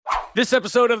This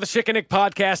episode of the Schick and Nick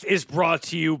podcast is brought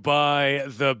to you by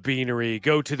The Beanery.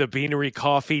 Go to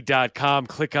thebeanerycoffee.com,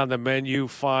 click on the menu,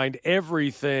 find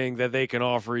everything that they can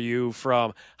offer you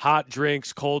from hot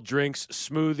drinks, cold drinks,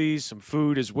 smoothies, some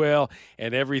food as well,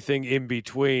 and everything in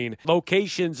between.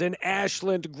 Locations in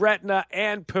Ashland, Gretna,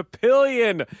 and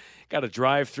Papillion. Got a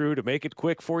drive-through to make it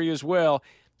quick for you as well.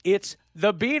 It's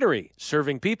The Beanery,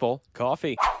 serving people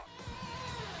coffee.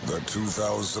 The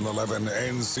 2011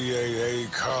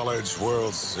 NCAA College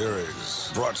World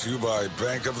Series, brought to you by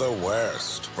Bank of the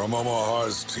West, from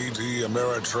Omaha's TD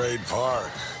Ameritrade Park.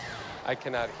 I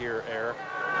cannot hear air.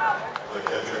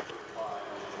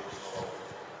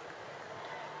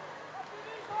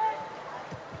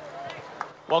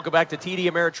 Welcome back to TD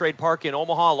Ameritrade Park in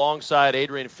Omaha alongside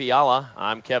Adrian Fiala.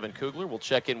 I'm Kevin Kugler. We'll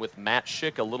check in with Matt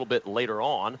Schick a little bit later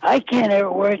on. I can't hear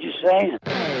a word you're saying.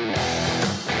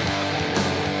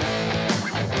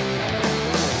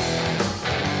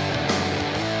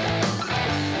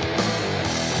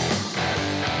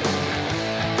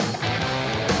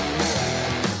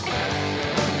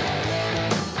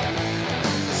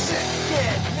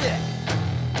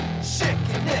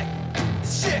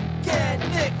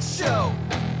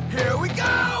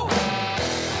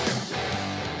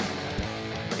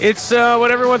 It's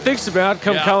what everyone thinks about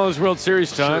come College World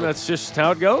Series time. True. That's just how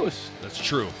it goes. That's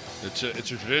true. It's a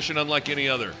tradition unlike any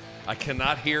other. I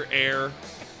cannot hear air,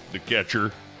 the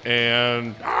catcher,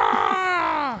 and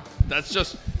that's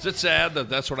just, is it sad that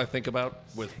that's what I think about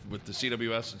with the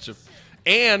CWS? It's just,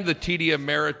 and the TD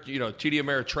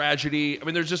Ameritrade tragedy. I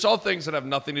mean, there's just all things that have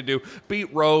nothing to do.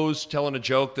 Beat Rose telling a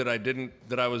joke that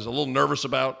I was a little nervous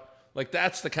about. Like,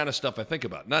 that's the kind of stuff I think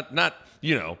about. Not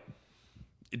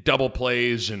double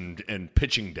plays and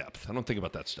pitching depth. I don't think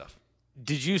about that stuff.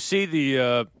 Did you see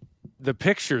the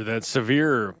picture that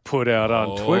Severe put out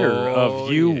on Twitter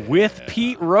of you with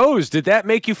Pete Rose? Did that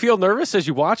make you feel nervous as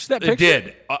you watched that picture? It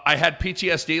did. I had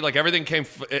PTSD. Like, everything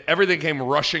came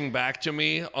rushing back to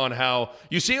me on how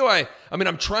you see how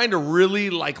I'm trying to really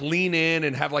like lean in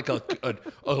and have like a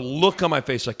look on my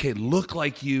face, like, hey, look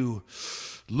like you.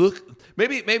 Look,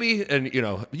 maybe, and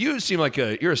you seem like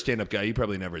you're a stand-up guy. You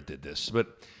probably never did this,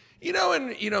 but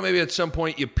maybe at some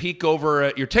point you peek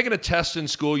over you're taking a test in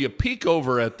school. You peek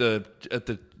over at the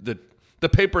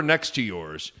paper next to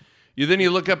yours. Then you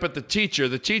look up at the teacher.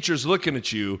 The teacher's looking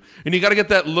at you, and you got to get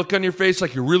that look on your face,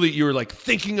 like you're like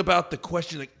thinking about the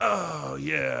question, like, oh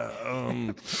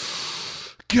yeah,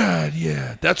 God,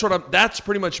 yeah. That's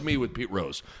pretty much me with Pete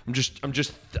Rose.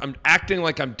 I'm acting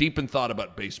like I'm deep in thought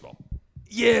about baseball.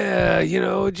 Yeah, You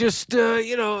know how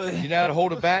to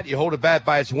hold a bat? You hold a bat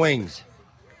by its wings.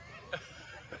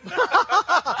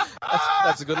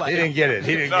 That's a good line. He didn't get it.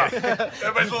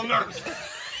 Everybody's a little nervous.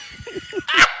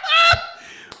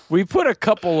 We put a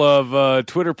couple of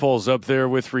Twitter polls up there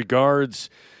with regards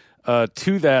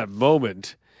to that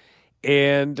moment,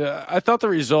 and I thought the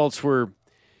results were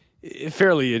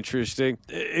fairly interesting.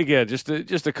 Again, just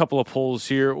a couple of polls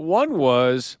here. One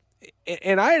was,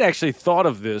 and I had actually thought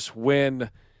of this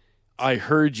when I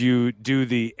heard you do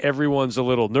the everyone's a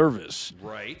little nervous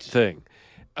thing.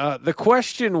 The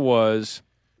question was,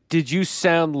 did you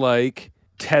sound like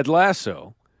Ted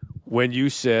Lasso when you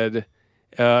said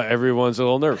everyone's a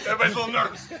little nervous? Everybody's a little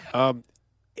nervous. And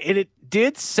it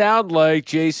did sound like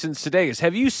Jason Sudeikis.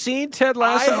 Have you seen Ted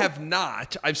Lasso? I have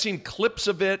not. I've seen clips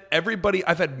of it.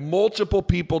 I've had multiple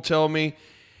people tell me,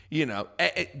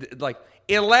 like,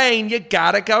 Elaine, you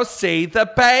gotta go see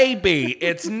the baby.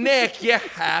 It's Nick. You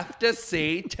have to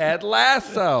see Ted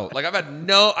Lasso. Like,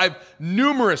 I've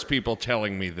numerous people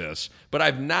telling me this, but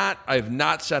I've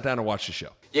not sat down and watched the show.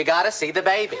 You gotta see the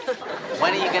baby.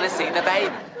 When are you gonna see the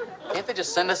baby? Can't they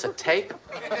just send us a tape?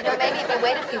 Maybe if we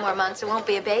wait a few more months, it won't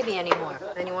be a baby anymore.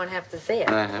 Then you won't have to see it.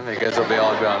 Because it'll be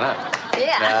all grown up.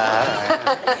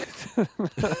 Yeah.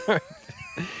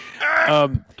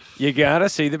 You gotta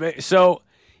see the baby. So,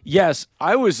 yes,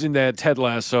 I was in that Ted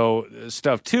Lasso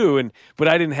stuff too, but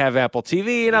I didn't have Apple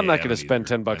TV, and I'm not going to spend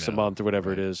 $10 a month or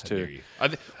whatever it is to.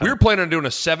 We were planning on doing a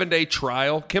 7-day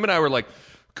trial. Kim and I were like,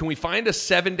 can we find a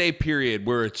 7-day period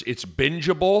where it's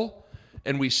bingeable,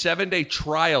 and we 7-day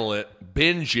trial it,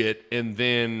 binge it, and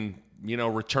then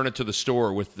return it to the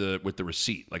store with the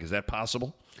receipt? Like, is that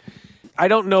possible? I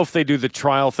don't know if they do the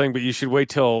trial thing, but you should wait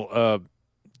till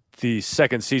the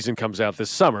second season comes out this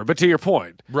summer. But to your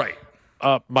point, right.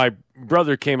 My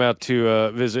brother came out to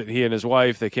visit. He and his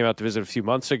wife, they came out to visit a few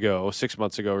months ago, 6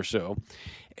 months ago or so.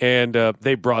 And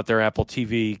they brought their Apple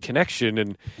TV connection,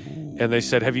 and they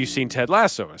said, have you seen Ted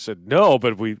Lasso? I said, no,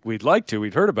 but we'd like to.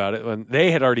 We'd heard about it. And they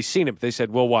had already seen it, but they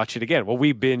said, we'll watch it again. Well,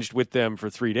 we binged with them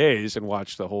for 3 days and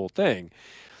watched the whole thing.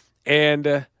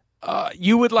 And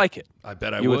You would like it. I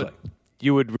bet I You would.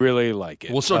 You would really like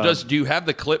it. Well, so do you have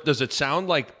the clip? Does it sound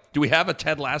like? Do we have a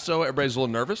Ted Lasso? Everybody's a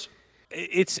little nervous.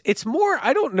 It's more.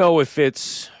 I don't know if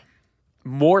it's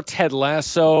more Ted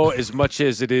Lasso as much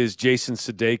as it is Jason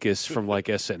Sudeikis from like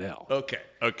SNL. Okay.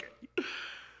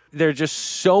 There are just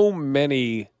so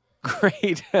many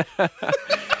great.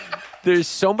 There's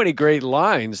so many great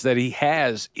lines that he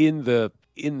has in the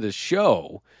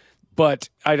show, but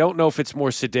I don't know if it's more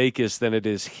Sudeikis than it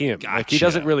is him. Like he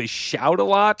doesn't really shout a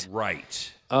lot.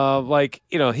 Right.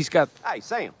 He's got. Hey,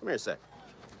 Sam, come here a sec.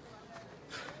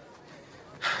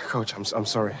 Coach, I'm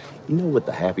sorry. You know what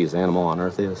the happiest animal on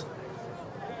earth is?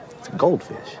 It's a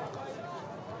goldfish.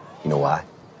 You know why?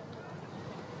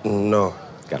 No.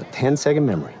 It's got a 10-second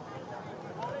memory.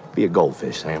 Be a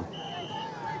goldfish, Sam.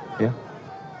 Yeah?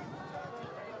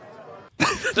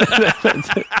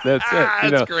 That's it.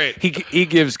 That's great. He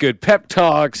gives good pep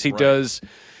talks. He does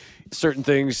certain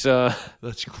things.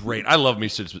 That's great. I love me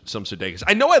some Sudeikis.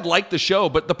 I know I'd like the show,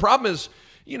 but the problem is,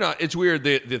 it's weird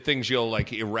the things you'll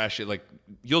like irrational. Like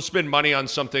you'll spend money on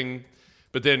something,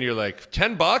 but then you're like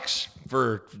 $10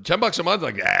 for $10 a month.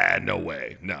 Like no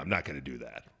way. No, I'm not going to do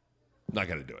that. I'm not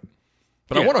going to do it.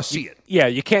 But I want to see it. Yeah,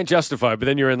 you can't justify. But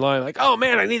then you're in line like, oh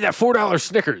man, I need that $4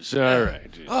 Snickers. All right.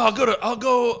 Oh,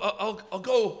 I'll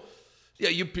go. Yeah,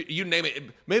 you name it.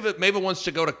 Maeve wants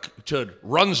to go to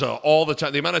Runza all the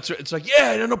time. The amount of it's like,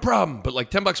 yeah, no problem. But like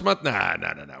 $10 a month, nah,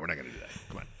 we're not going to do that.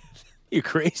 Come on. You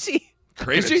crazy?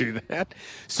 Crazy? Do that.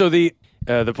 So the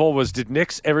poll was: did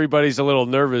Nick's "Everybody's a Little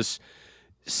Nervous"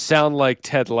 sound like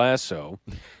Ted Lasso?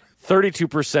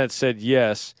 32% said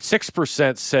yes.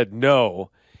 6% said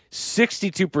no.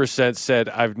 62% said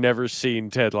I've never seen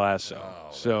Ted Lasso.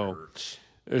 So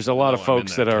there's a lot of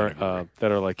folks that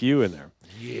are like you in there.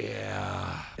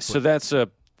 Yeah. So that's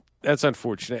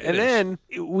unfortunate. And then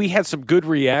we had some good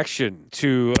reaction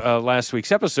to last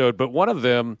week's episode, but one of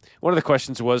the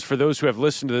questions was, for those who have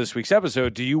listened to this week's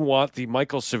episode, do you want the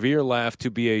Michael Severe laugh to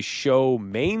be a show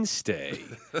mainstay?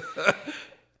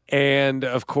 And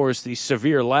of course, the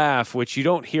Severe laugh, which you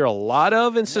don't hear a lot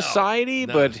of in society,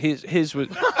 but his was,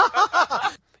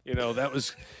 that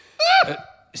was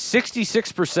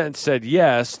 66% said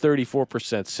yes,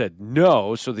 34% said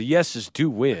no. So the yeses do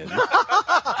win.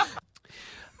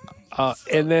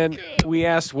 And then we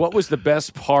asked, what was the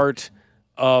best part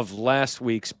of last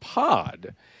week's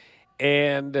pod?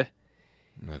 And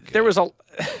there was a.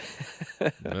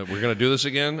 We're going to do this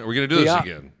again? Are we going to do this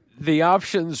again? The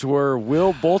options were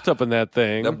Will Bolt up in that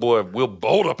thing. That boy Will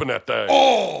Bolt up in that thing.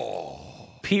 Oh!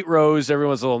 Pete Rose,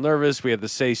 everyone's a little nervous. We had the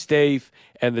Say Stafe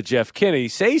and the Jeff Kinney.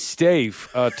 Say Stafe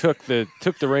took the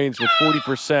reins with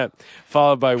 40%,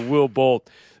 followed by Will Bolt,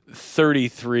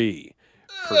 33%.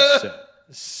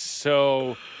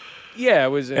 So, yeah, it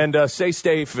was. And say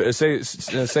Stafe, say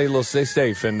little say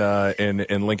Stafe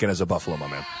in Lincoln as a Buffalo, my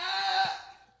man.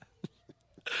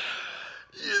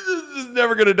 This is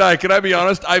never going to die. Can I be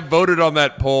honest? I voted on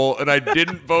that poll, and I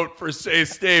didn't vote for Say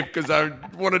Stafe because I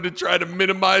wanted to try to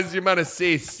minimize the amount of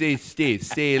say Stafe,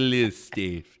 say Liz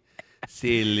Stafe,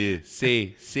 say Liz,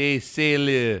 say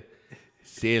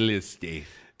Liz Stafe.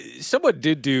 Someone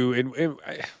did do, and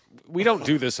we don't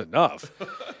do this enough,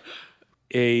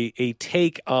 a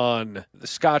take on the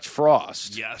Scotch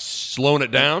Frost. Yes, slowing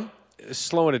it down?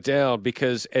 Slowing it down,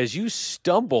 because as you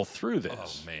stumble through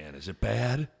this. Oh, man, is it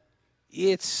bad?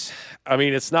 It's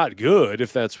not good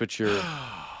if that's what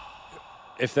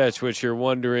you're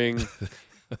wondering.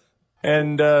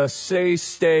 And say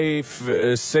Stafe,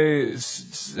 say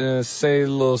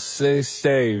little say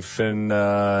Stafe in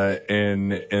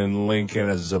Lincoln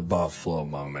as a Buffalo,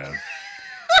 my man.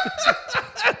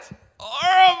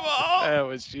 Horrible. That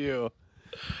was you.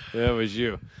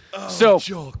 Oh, so,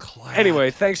 Joel Klatt.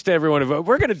 Anyway, thanks to everyone who voted.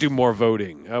 We're going to do more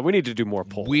voting. We need to do more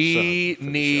polls. We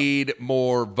need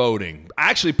more voting.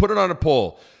 Actually, put it on a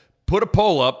poll. Put a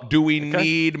poll up. Do we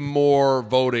need more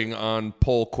voting on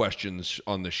poll questions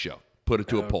on the show? Put it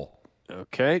to a poll.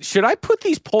 Okay. Should I put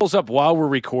these polls up while we're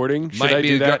recording? Should I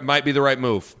do that? Might be the right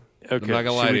move. Okay. I'm not going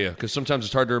to lie to you, because sometimes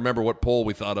it's hard to remember what poll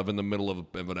we thought of in the middle of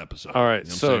an episode. All right.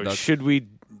 So should we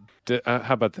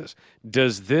how about this?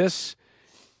 Does this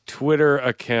Twitter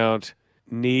account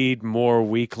need more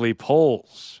weekly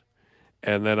polls?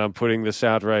 And then I'm putting this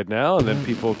out right now, and then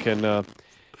people can vote.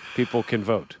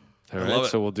 All right, love it.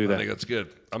 So we'll do that. I think that's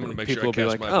good. I'm going to make people sure I will be cast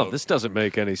like, my "Oh, vote. this doesn't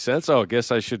make any sense. Oh,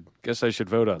 guess I should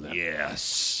vote on that."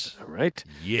 Yes. All right.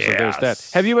 Yes. So there's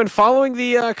that. Have you been following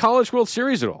the College World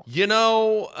Series at all?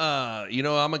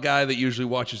 I'm a guy that usually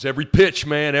watches every pitch,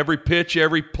 man. Every pitch,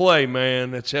 every play,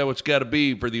 man. That's how it's got to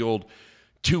be for the old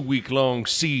 2-week-long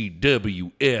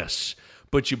CWS.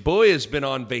 But your boy has been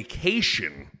on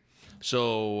vacation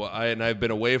So I've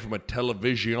been away from a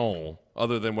television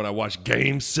other than when I watched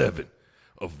Game 7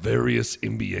 of various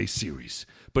NBA series.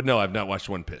 But no, I've not watched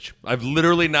one pitch. I've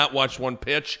literally not watched one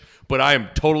pitch, but I am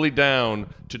totally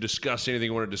down to discuss anything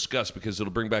you want to discuss because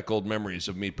it'll bring back old memories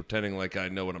of me pretending like I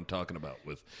know what I'm talking about.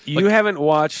 You haven't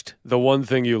watched the one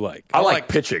thing you like. I like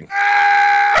pitching.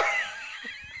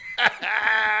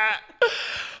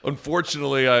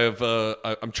 Unfortunately,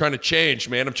 I'm trying to change,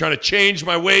 man. I'm trying to change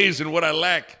my ways and what I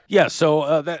lack. Yeah,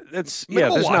 so that's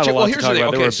there's not a lot to talk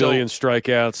about. There were a billion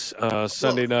strikeouts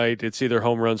Sunday night. It's either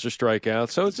home runs or strikeouts,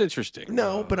 so it's interesting.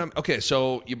 No, but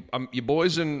so you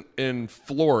boys in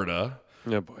Florida.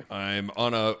 Yeah, boy.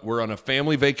 We're on a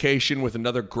family vacation with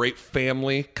another great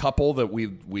family couple that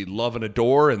we love and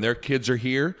adore, and their kids are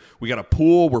here. We got a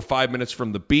pool. We're 5 minutes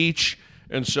from the beach,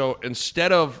 and so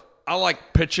instead of I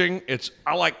like pitching,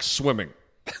 I like swimming.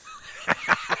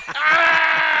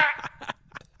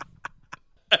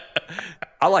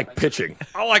 I like pitching.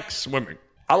 I like swimming.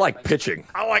 I like pitching.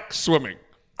 I like swimming.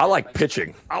 I like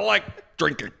pitching. I like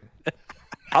drinking.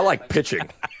 I like pitching.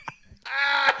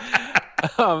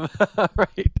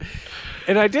 Right.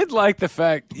 And I did like the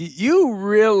fact you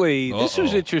really, this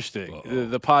was interesting,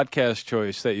 the podcast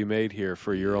choice that you made here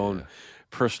for your own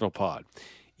personal pod.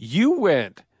 You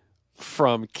went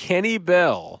from Kenny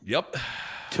Bell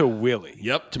to Willie.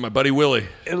 Yep, to my buddy Willie.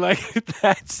 And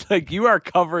that's you are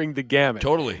covering the gamut.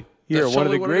 Totally. You're That's one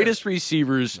of totally the greatest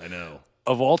receivers I know.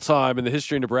 of all time in the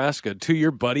history of Nebraska to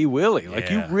your buddy Willie.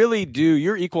 You really do.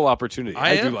 You're equal opportunity.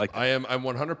 I do like that. I'm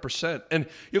 100%. And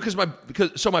because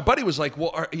my buddy was like,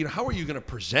 well, how are you going to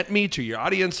present me to your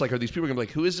audience? Like, are these people going to be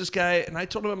like, who is this guy? And I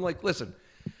told him, I'm like, listen,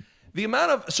 the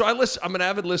amount of I'm an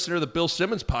avid listener of the Bill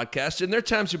Simmons podcast, and there are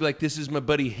times he'll be like, this is my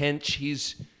buddy Hench.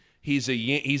 He's a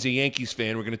Yankees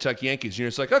fan. We're going to talk Yankees. And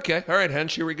it's like, okay, all right,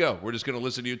 Hench, here we go. We're just going to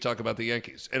listen to you talk about the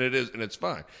Yankees. And it's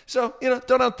fine. So, don't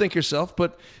outthink yourself.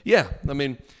 But, yeah, I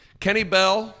mean, Kenny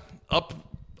Bell up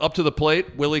to the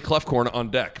plate, Willie Clefcorn on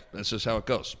deck. That's just how it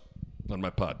goes on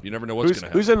my pod. You never know what's going to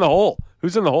happen. Who's in the hole?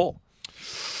 Who's in the hole?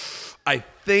 I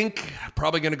think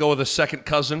probably going to go with a second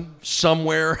cousin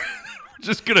somewhere.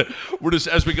 We're just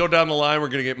as we go down the line, we're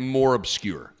gonna get more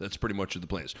obscure. That's pretty much what the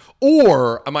plan is.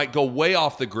 Or I might go way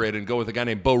off the grid and go with a guy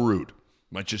named Bo Ruud.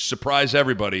 Might just surprise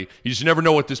everybody. You just never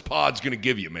know what this pod's gonna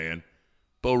give you, man.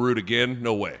 Bo Ruud again?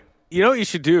 No way. You know what you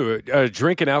should do?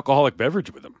 Drink an alcoholic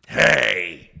beverage with him.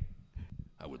 Hey,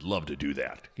 I would love to do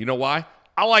that. You know why?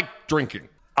 I like drinking.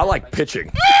 I like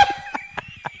pitching.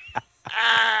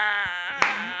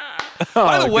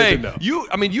 By the way,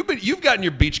 you've gotten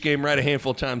your beach game right a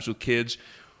handful of times with kids.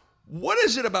 What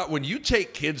is it about when you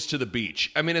take kids to the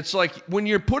beach? I mean, it's like when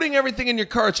you're putting everything in your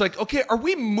car, it's like, okay, are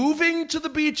we moving to the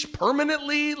beach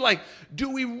permanently? Like, do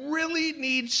we really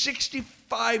need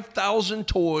 65,000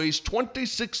 toys,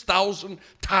 26,000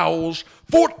 towels,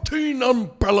 14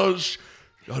 umbrellas,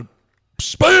 a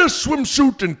spare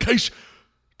swimsuit in case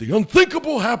the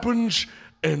unthinkable happens,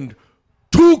 and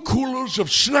 2 coolers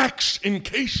of snacks in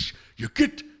case you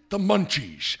get the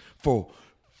munchies for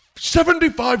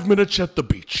 75 minutes at the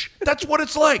beach? That's what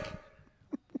it's like.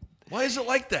 Why is it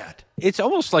like that? It's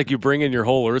almost like you bring in your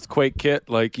whole earthquake kit.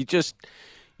 Like you just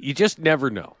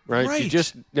never know, right? You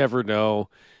just never know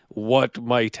what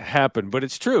might happen. But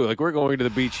it's true. Like we're going to the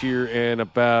beach here in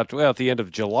at the end of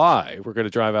July. We're going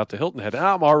to drive out to Hilton Head. And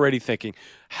I'm already thinking,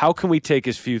 how can we take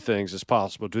as few things as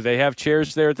possible? Do they have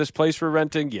chairs there at this place we're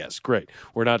renting? Yes, great.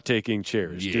 We're not taking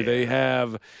chairs. Yeah. Do they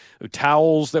have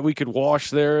towels that we could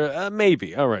wash there?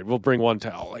 Maybe. All right, we'll bring one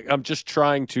towel. Like, I'm just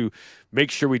trying to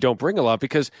make sure we don't bring a lot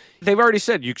because they've already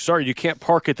said, you can't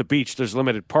park at the beach. There's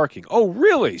limited parking. Oh,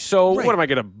 really? So what am I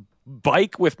going to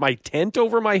bike with my tent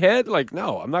over my head? Like,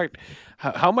 no, I'm not.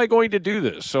 How am I going to do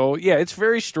this? So, yeah, it's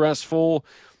very stressful.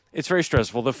 It's very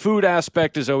stressful. The food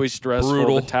aspect is always stressful.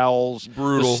 Brutal. The towels,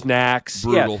 brutal. The snacks.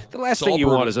 Brutal. Yeah, the last thing you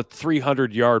want is a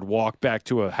 300-yard walk back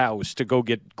to a house to go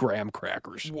get graham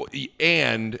crackers.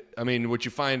 And, I mean, what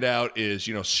you find out is,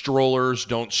 strollers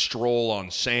don't stroll on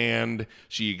sand,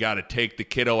 so you got to take the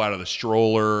kiddo out of the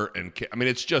stroller. And I mean,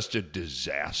 it's just a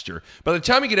disaster. By the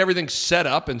time you get everything set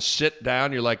up and sit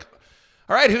down, you're like,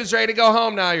 all right, who's ready to go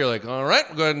home now? You're like, all right,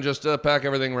 we'll go ahead and just pack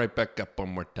everything right back up one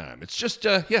more time. It's just,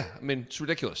 it's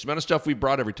ridiculous. The amount of stuff we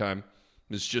brought every time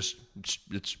is just,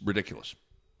 it's ridiculous.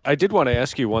 I did want to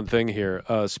ask you one thing here.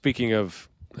 Speaking of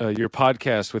your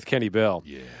podcast with Kenny Bell.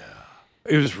 Yeah.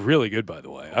 It was really good, by the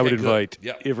way. Okay, I would invite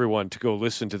everyone to go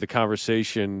listen to the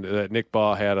conversation that Nick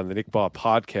Baugh had on the Nick Baugh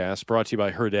podcast, brought to you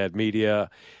by Her Dad Media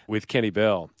with Kenny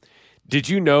Bell. Did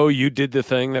you know you did the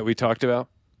thing that we talked about?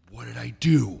 What did I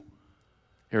do?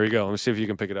 Here we go. Let me see if you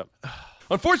can pick it up.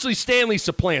 Unfortunately, Stanley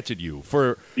supplanted you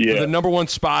for the number one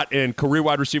spot in career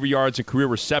wide receiver yards and career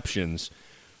receptions.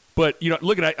 But,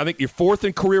 look at it. I think you're fourth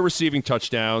in career receiving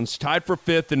touchdowns, tied for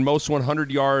fifth in most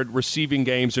 100-yard receiving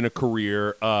games in a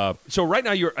career. So right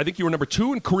now, I think you were number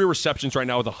 2 in career receptions right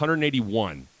now with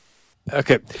 181.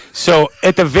 Okay. So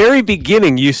at the very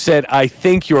beginning, you said, I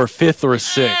think you're 5th or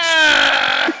 6th.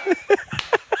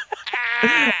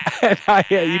 And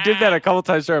you did that a couple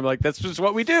times. I'm like, that's just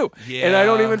what we do. Yeah. And I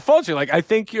don't even fault you. Like, I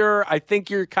think you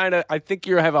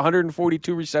have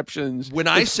 142 receptions. When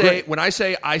I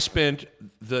say I spent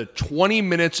the 20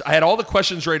 minutes, I had all the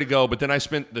questions ready to go, but then I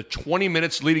spent the 20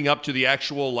 minutes leading up to the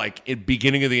actual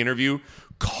beginning of the interview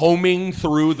combing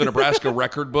through the Nebraska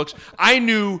record books. I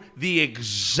knew the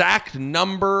exact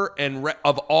number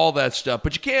of all that stuff,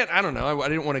 but you can't. I don't know. I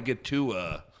didn't want to get too.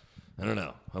 I don't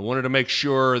know. I wanted to make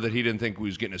sure that he didn't think we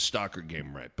was getting his stalker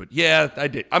game right. But yeah, I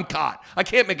did. I'm caught. I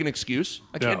can't make an excuse.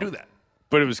 I can't do that.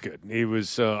 But it was good. He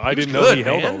was. I didn't know he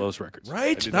held all those records.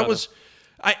 Right? That was.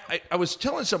 I was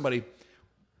telling somebody.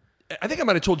 I think I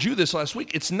might have told you this last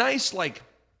week. It's nice.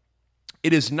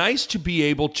 It is nice to be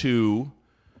able to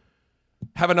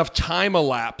have enough time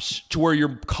elapse to where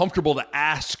you're comfortable to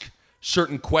ask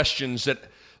certain questions that,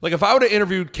 if I would have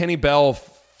interviewed Kenny Bell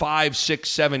 5, 6,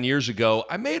 7 years ago,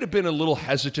 I may have been a little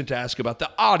hesitant to ask about the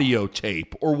audio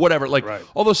tape or whatever,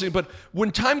 all those things. But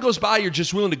when time goes by, you're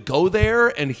just willing to go there,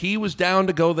 and he was down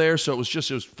to go there, so it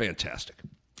was fantastic.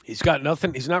 He's got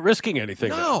nothing. He's not risking anything.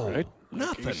 No, right?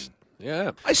 nothing.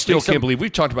 Yeah. I still can't believe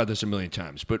we've talked about this a million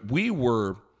times, but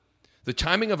the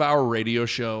timing of our radio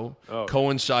show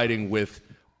coinciding with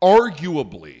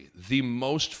arguably the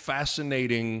most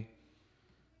fascinating.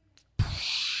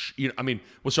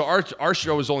 So our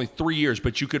show is only 3 years,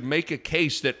 but you could make a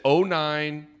case that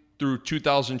 2009 through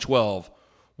 2012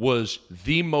 was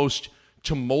the most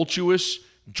tumultuous,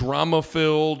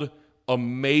 drama-filled,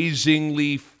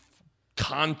 amazingly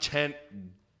content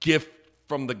gift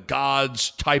from the gods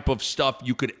type of stuff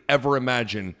you could ever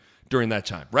imagine during that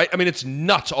time, right? I mean, it's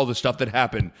nuts, all the stuff that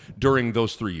happened during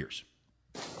those 3 years.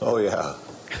 Oh, yeah.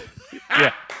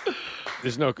 Yeah.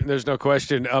 There's no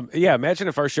question. Imagine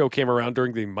if our show came around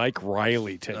during the Mike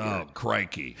Riley tenure. Oh,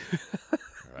 crikey.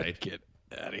 Right? Get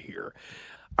out of here.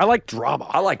 I like drama.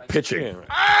 I like pitching.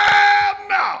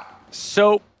 No!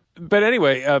 So, but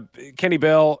anyway, Kenny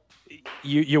Bell,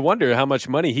 you wonder how much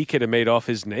money he could have made off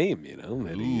his name,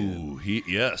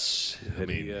 Yes.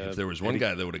 If there was one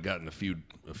guy that would have gotten a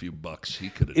few bucks, he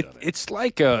could have done it. It's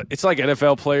like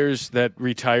NFL players that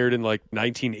retired in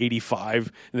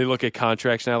 1985, and they look at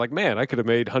contracts now man, I could have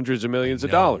made hundreds of millions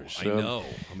of dollars. I know.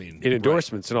 In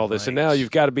endorsements and all this. And now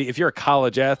you've got to be, if you're a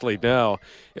college athlete now,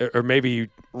 or maybe you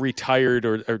retired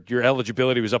or your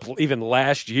eligibility was up even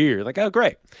last year, oh,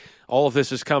 great. All of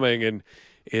this is coming, and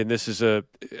this is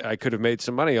I could have made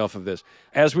some money off of this.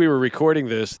 As we were recording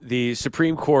this, the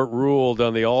Supreme Court ruled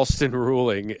on the Alston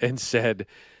ruling and said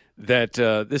that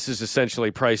this is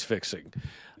essentially price fixing.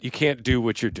 You can't do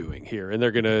what you're doing here. And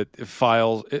they're going to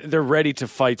they're ready to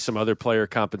fight some other player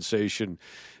compensation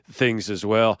things as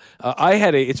well.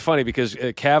 It's funny because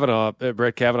Brett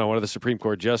Kavanaugh, one of the Supreme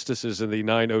Court justices in the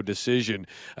 9-0 decision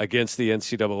against the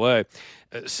NCAA,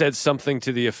 said something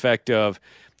to the effect of,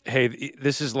 hey,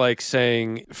 this is like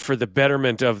saying for the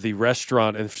betterment of the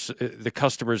restaurant and the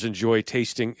customers enjoy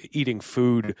eating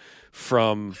food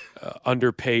from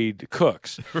underpaid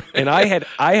cooks. And I had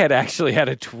actually had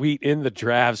a tweet in the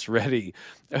drafts ready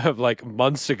of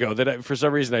months ago that for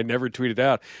some reason I never tweeted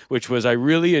out, which was I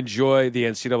really enjoy the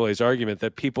NCAA's argument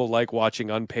that people like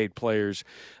watching unpaid players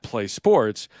play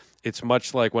sports. It's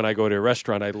much like when I go to a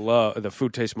restaurant, I love the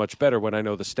food tastes much better when I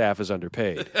know the staff is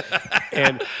underpaid.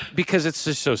 And because it's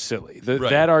just so silly.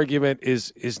 That argument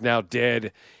is now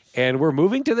dead. And we're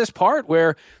moving to this part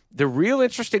where the real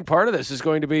interesting part of this is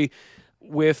going to be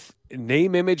with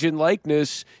name, image, and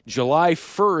likeness. July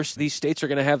 1st, these states are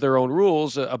going to have their own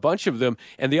rules, a bunch of them.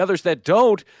 And the others that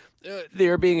don't,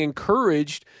 they're being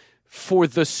encouraged for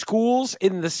the schools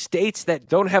in the states that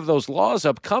don't have those laws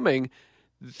upcoming.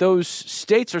 Those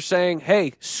states are saying,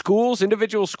 hey,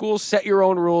 individual schools, set your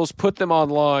own rules, put them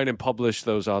online and publish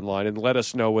those online and let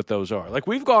us know what those are.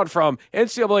 We've gone from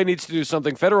NCAA needs to do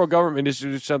something, federal government needs to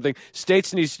do something,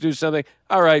 states needs to do something.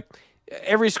 All right,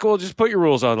 every school just put your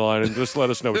rules online and just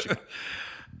let us know what you got.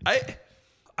 I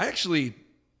actually,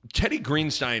 Teddy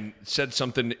Greenstein said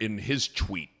something in his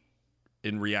tweet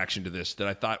in reaction to this that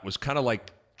I thought was kind of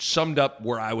summed up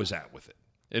where I was at with it.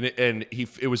 And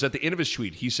it was at the end of his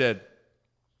tweet. He said,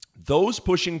 those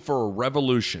pushing for a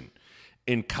revolution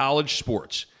in college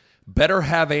sports better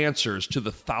have answers to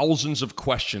the thousands of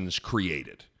questions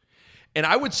created. And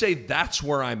I would say that's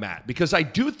where I'm at, because I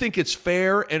do think it's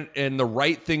fair and the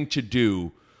right thing to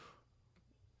do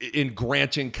in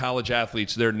granting college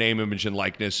athletes their name, image, and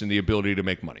likeness and the ability to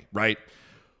make money, right?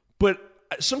 But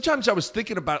sometimes I was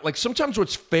thinking about, like, sometimes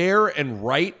what's fair and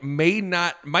right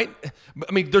there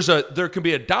can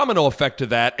be a domino effect to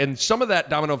that, and some of that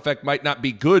domino effect might not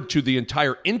be good to the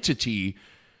entire entity.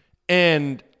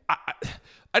 And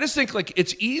I just think, like,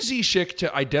 it's easy, Schick,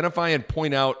 to identify and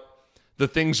point out the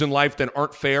things in life that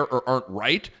aren't fair or aren't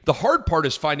right. The hard part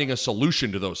is finding a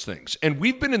solution to those things. And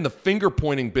we've been in the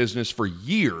finger-pointing business for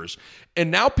years, and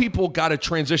now people got to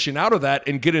transition out of that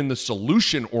and get in the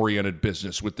solution-oriented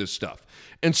business with this stuff.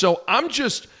 And so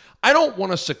I don't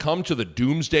want to succumb to the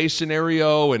doomsday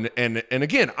scenario. And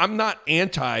again, I'm not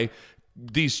anti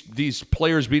these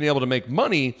players being able to make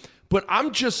money, but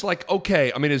I'm just like,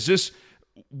 okay, I mean,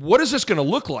 what is this going to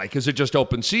look like? Is it just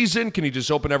open season? Can you just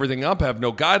open everything up, have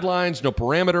no guidelines, no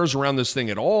parameters around this thing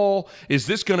at all? Is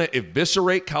this going to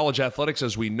eviscerate college athletics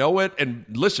as we know it? And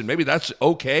listen, maybe that's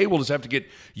okay. We'll just have to get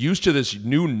used to this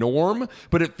new norm.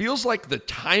 But it feels like the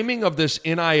timing of this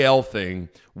NIL thing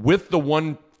with the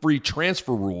one free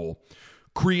transfer rule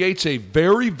creates a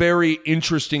very, very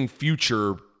interesting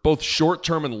future, both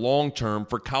short-term and long-term,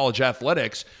 for college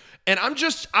athletics. And I'm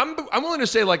willing to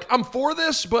say, like, I'm for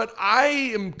this, but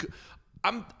I'm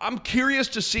curious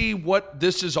to see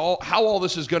how all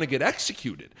this is going to get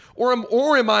executed. Or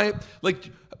am I, like,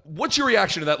 what's your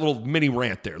reaction to that little mini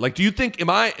rant there? Like, do you think,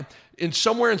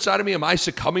 somewhere inside of me, am I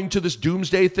succumbing to this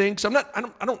doomsday thing? Because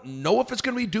I don't know if it's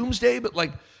going to be doomsday, but,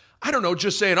 like, I don't know,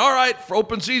 just saying, all right, for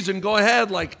open season, go ahead.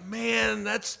 Like, man,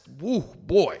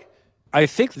 boy. I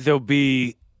think there'll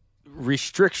be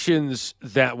restrictions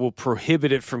that will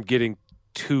prohibit it from getting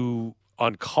too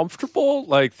uncomfortable,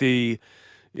 like you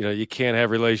can't have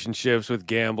relationships with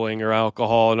gambling or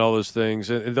alcohol and all those things,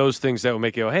 and those things that will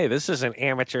make you go, hey, this isn't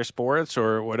amateur sports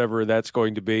or whatever that's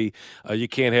going to be. You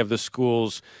can't have the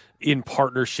schools in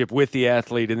partnership with the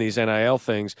athlete in these NIL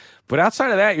things. But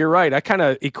outside of that, you're right. I kind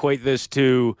of equate this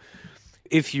to,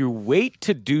 if you wait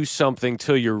to do something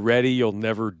till you're ready, you'll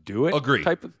never do it. Agreed.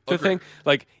 Type of thing.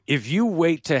 Like, if you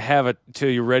wait to till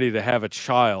you're ready to have a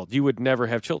child, you would never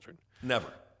have children. Never.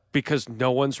 Because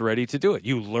no one's ready to do it.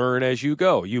 You learn as you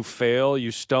go. You fail,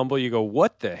 you stumble, you go,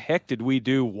 what the heck did we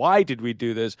do? Why did we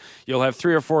do this? You'll have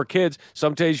 3 or 4 kids.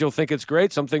 Some days you'll think it's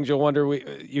great. Some things you'll wonder,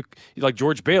 like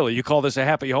George Bailey, you call this a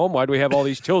happy home? Why do we have all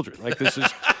these children? Like, this is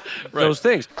right. Those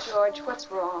things. George, what's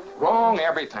wrong? Wrong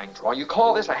everything, Troy. You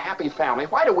call this a happy family.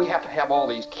 Why do we have to have all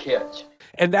these kids?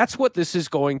 And that's what this is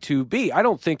going to be. I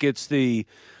don't think it's the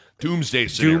doomsday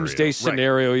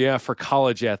scenario. Right. Yeah, for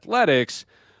college athletics.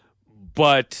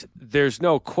 But there's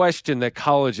no question that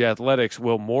college athletics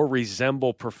will more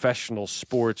resemble professional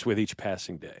sports with each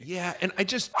passing day. Yeah, and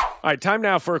All right, time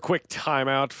now for a quick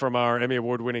timeout from our Emmy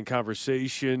Award-winning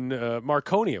conversation,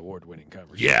 Marconi Award-winning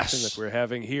conversation that we're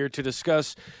having here to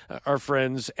discuss our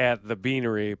friends at the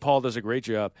Beanery. Paul does a great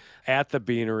job at the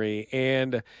Beanery,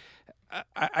 and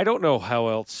I don't know how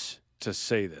else to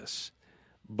say this,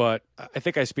 but I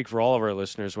think I speak for all of our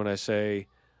listeners when I say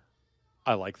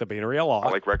I like the Beanery a lot.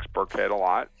 I like Rex Burkhead a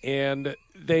lot. And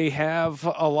they have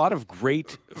a lot of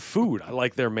great food. I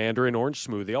like their mandarin orange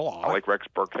smoothie a lot. I like Rex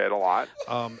Burkhead a lot.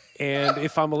 And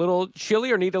if I'm a little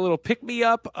chilly or need a little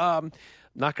pick-me-up,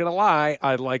 not going to lie,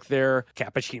 I like their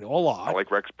cappuccino a lot. I like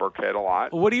Rex Burkhead a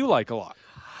lot. What do you like a lot?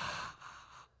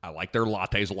 I like their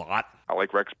lattes a lot. I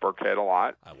like Rex Burkhead a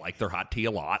lot. I like their hot tea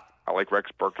a lot. I like Rex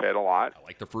Burkhead a lot. I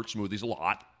like their fruit smoothies a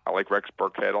lot. I like Rex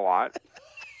Burkhead a lot.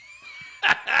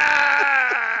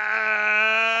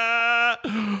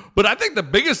 But I think the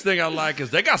biggest thing I like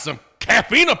is they got some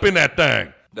caffeine up in that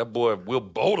thing. That boy Will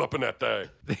Bolt up in that thing.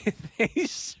 They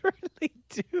certainly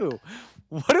do.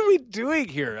 What are we doing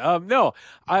here?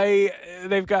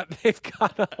 They've got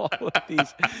all of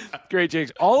these great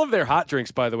drinks. All of their hot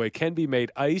drinks, by the way, can be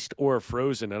made iced or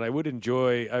frozen, and I would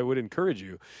encourage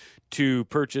you to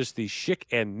purchase the Schick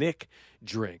and Nick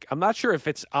drink. I'm not sure if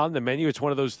it's on the menu. It's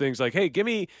one of those things like, hey, give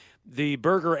me the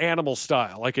burger animal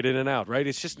style, like at In-N-Out, right?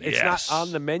 It's not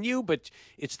on the menu, but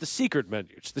it's the secret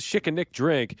menu. It's the Schick and Nick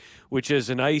drink, which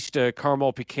is an iced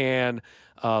caramel pecan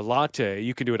latte.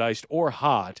 You can do it iced or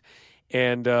hot.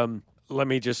 And let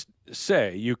me just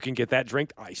say, you can get that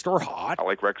drink iced or hot. I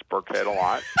like Rex Burkhead a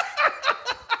lot.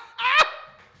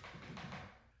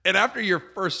 And after your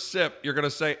first sip, you're going to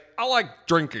say, I like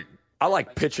drinking. I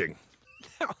like pitching.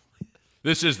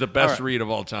 This is the best read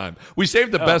of all time. We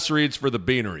saved the best reads for the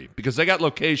Beanery because they got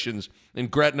locations in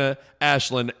Gretna,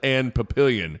 Ashland, and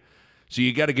Papillion. So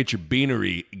you got to get your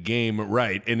beanery game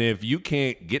right. And if you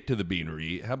can't get to the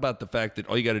beanery, how about the fact that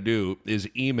all you got to do is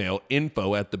email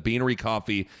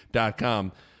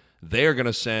info@thebeanerycoffee.com. They're going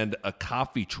to send a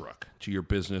coffee truck to your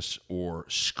business or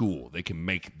school. They can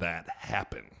make that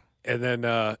happen. And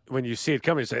then when you see it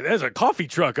coming, you say, there's a coffee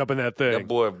truck up in that thing. Yeah,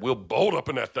 boy, we'll bolt up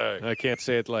in that thing. I can't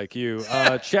say it like you.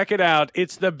 Check it out.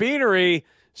 It's the Beanery,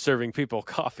 serving people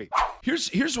coffee.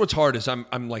 Here's what's hard is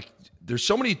I'm like, there's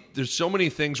so many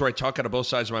things where I talk out of both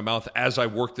sides of my mouth as I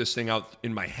work this thing out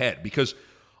in my head. Because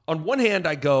on one hand,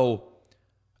 I go,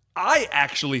 I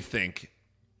actually think,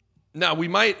 now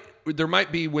there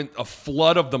might be a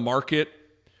flood of the market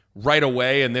right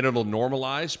away and then it'll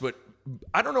normalize, but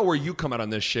I don't know where you come out on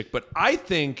this, Schick, but I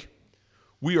think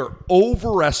we are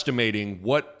overestimating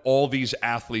what all these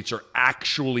athletes are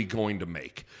actually going to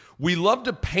make. We love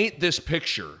to paint this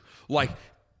picture like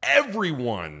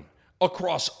everyone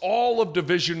across all of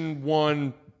Division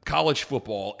I college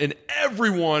football and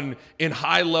everyone in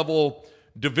high-level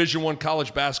Division I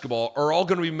college basketball are all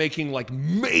going to be making like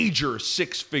major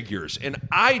six figures, and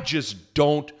I just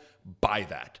don't buy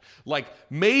that. Like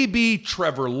maybe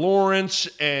Trevor Lawrence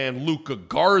and Luka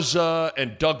Garza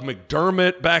and Doug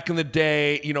McDermott back in the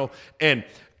day, and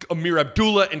Amir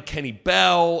Abdullah and Kenny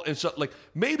Bell. And so like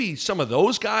maybe some of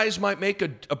those guys might make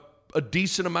a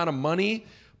decent amount of money,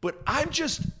 but I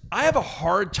have a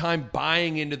hard time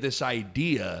buying into this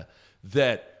idea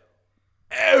that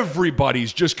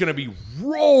everybody's just going to be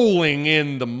rolling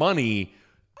in the money.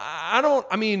 I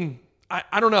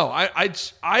don't know.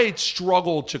 I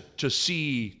struggle to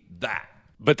see that.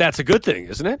 But that's a good thing,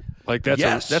 isn't it? Like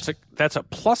Yes. that's a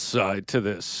plus side to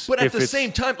this. But at the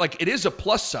same time, like it is a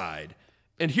plus side.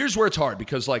 And here's where it's hard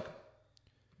because like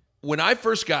when I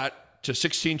first got to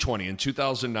 1620 in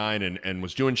 2009 and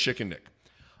was doing Schick and Nick,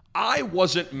 I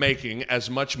wasn't making as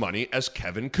much money as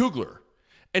Kevin Kugler.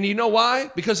 And you know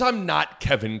why? Because I'm not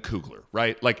Kevin Kugler,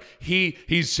 right? Like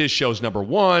his show's number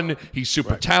one. He's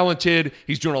super talented.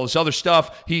 He's doing all this other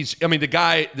stuff. The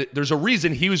guy, there's a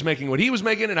reason he was making what he was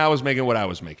making and I was making what I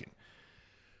was making.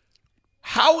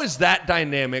 How is that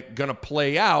dynamic going to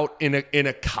play out in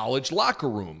a college locker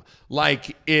room?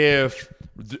 Like if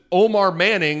Omar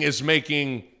Manning is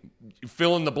making,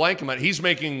 fill in the blank amount, he's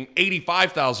making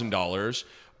 $85,000,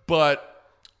 but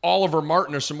Oliver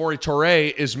Martin or Samori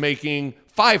Toure is making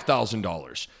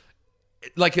 $5,000.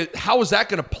 Like, how is that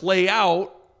going to play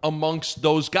out amongst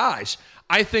those guys?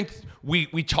 I think we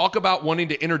talk about wanting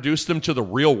to introduce them to the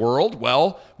real world.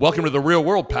 Well, welcome to the real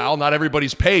world, pal. Not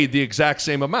everybody's paid the exact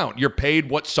same amount. You're paid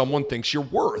what someone thinks you're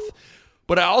worth.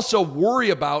 But I also worry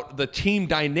about the team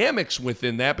dynamics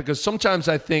within that because sometimes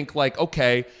I think like,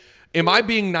 okay, am I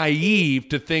being naive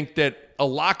to think that a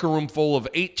locker room full of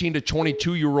 18 to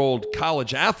 22-year-old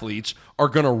college athletes are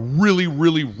going to really,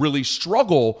 really, really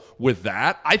struggle with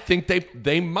that? I think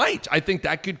they might. I think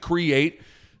that could create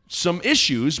some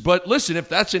issues. But listen, if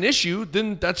that's an issue,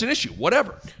 then that's an issue.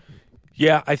 Whatever.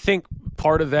 Yeah, I think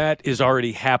part of that is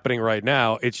already happening right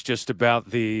now. It's just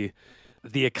about the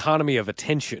economy of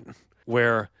attention,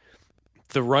 where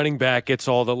the running back gets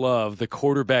all the love, the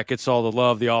quarterback gets all the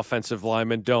love, the offensive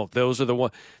linemen don't. Those are the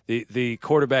one. The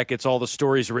quarterback gets all the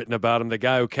stories written about him. The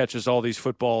guy who catches all these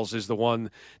footballs is the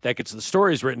one that gets the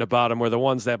stories written about him, where the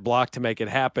ones that block to make it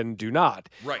happen do not.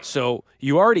 Right. So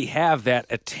you already have that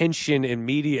attention and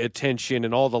media attention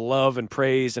and all the love and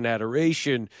praise and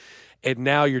adoration. And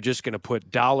now you're just going to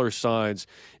put dollar signs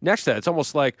next to that. It's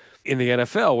almost like in the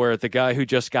NFL where the guy who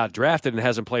just got drafted and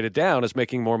hasn't played it down is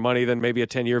making more money than maybe a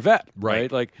 10-year vet,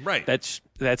 right? Like that's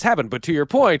happened. But to your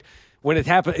point, when it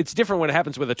happens, it's different when it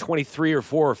happens with a 23 or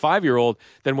 4 or 5-year-old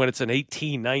than when it's an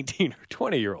 18, 19 or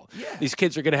 20-year-old. Yeah. These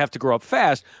kids are going to have to grow up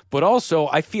fast. But also,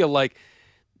 I feel like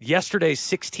yesterday's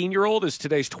 16-year-old is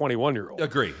today's 21-year-old.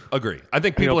 Agree. I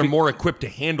think people are more equipped to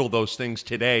handle those things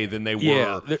today than they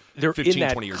were they're 15, in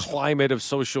that 20 years ago. climate of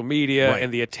social media Right.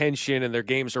 and the attention, and their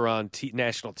games are on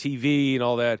national TV and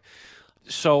all that.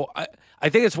 So I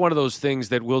think it's one of those things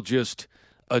that will just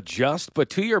adjust. But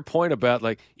to your point about,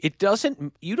 like,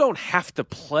 you don't have to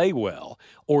play well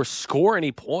or score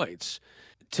any points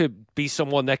to be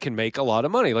someone that can make a lot of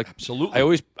money. Like,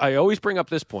 absolutely. I always bring up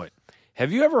this point.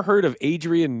 Have you ever heard of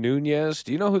Adrian Nunez?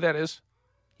 Do you know who that is?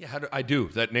 Yeah, I do.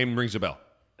 That name rings a bell.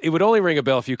 It would only ring a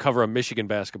bell if you cover a Michigan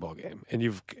basketball game and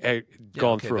you've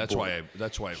gone through that's a why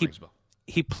that's why it rings a bell.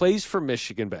 He plays for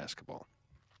Michigan basketball.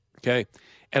 Okay?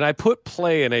 And I put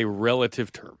play in a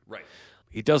relative term. Right.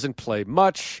 He doesn't play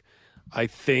much. I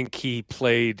think he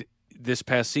played this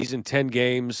past season 10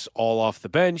 games all off the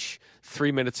bench,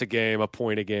 3 minutes a game, a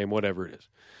point a game, whatever it is.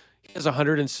 He has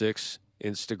 106,000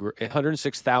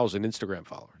 Instagram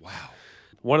followers. Wow.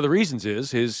 One of the reasons is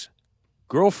his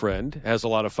girlfriend has a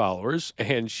lot of followers,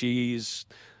 and she's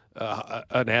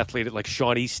an athlete at like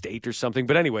Shawnee State or something.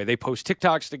 But anyway, they post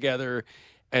TikToks together,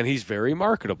 and he's very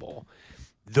marketable.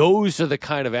 Those are the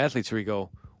kind of athletes where you go,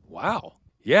 wow.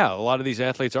 Yeah, a lot of these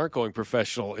athletes aren't going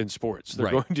professional in sports.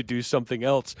 They're going to do something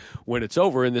else when it's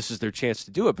over, and this is their chance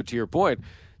to do it. But to your point,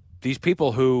 these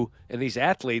people and these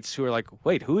athletes who are like,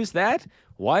 wait, who is that?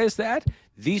 Why is that?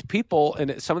 These people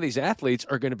and some of these athletes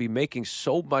are going to be making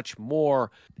so much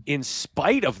more in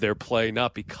spite of their play,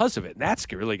 not because of it. And that's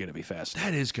really going to be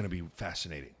fascinating. That is going to be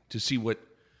fascinating to see what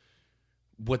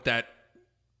that.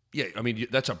 Yeah, I mean,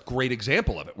 that's a great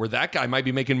example of it, where that guy might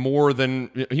be making more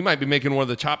than he might be making one of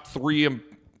the top 3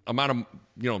 amount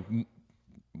of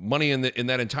money in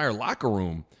that entire locker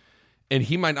room, and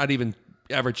he might not even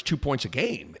average 2 points a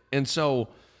game. And so,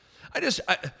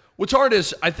 what's hard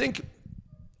is I think.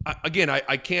 Again,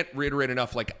 I can't reiterate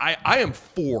enough. Like I am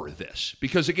for this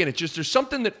because again, it's just there's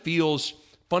something that feels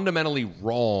fundamentally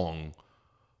wrong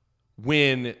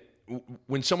when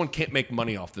someone can't make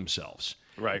money off themselves,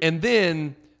 right? And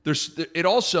then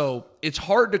it's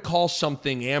hard to call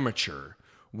something amateur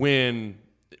when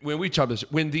we talk about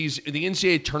this, when the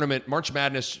NCAA tournament March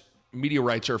Madness media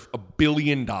rights are $1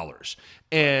 billion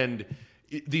and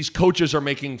these coaches are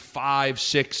making $5,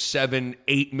 $6, $7,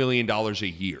 $8 million a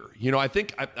year. I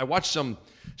think I watched some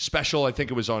special. I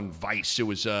think it was on Vice. It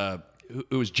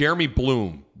was Jeremy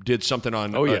Bloom did something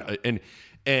on. Oh yeah,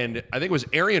 and I think it was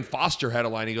Arian Foster had a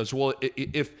line. He goes, "Well,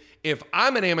 if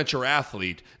I'm an amateur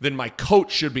athlete, then my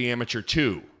coach should be amateur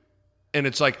too." And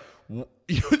it's like,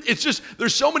 it's just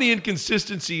there's so many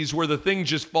inconsistencies where the thing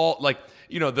just fall like.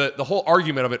 The whole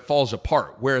argument of it falls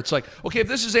apart where it's like, okay, if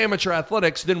this is amateur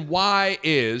athletics, then why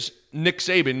is Nick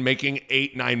Saban making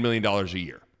 $8-9 million a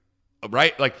year?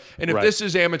 Right? Like, and if this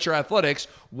is amateur athletics,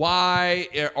 why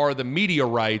are the media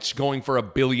rights going for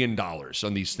 $1 billion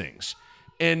on these things?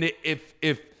 And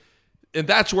and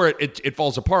that's where it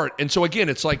falls apart. And so again,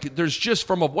 it's like, there's just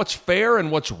from a what's fair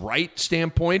and what's right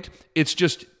standpoint,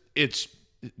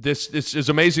 This is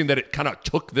amazing that it kind of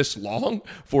took this long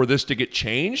for this to get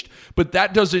changed, but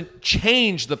that doesn't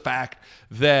change the fact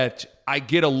that I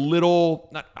get a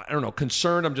little,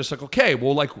 concerned. I'm just like, okay,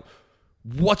 well, like,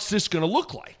 what's this going to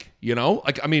look like?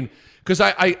 Because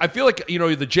I feel like,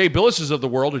 the Jay Billises of the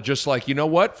world are just like, you know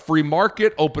what, free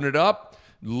market, open it up,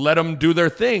 let them do their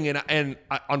thing. And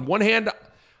on one hand,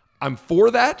 I'm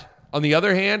for that. On the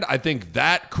other hand, I think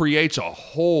that creates a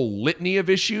whole litany of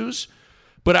issues.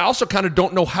 But I also kind of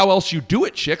don't know how else you do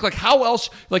it, Chick. Like how else,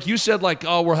 like you said, like,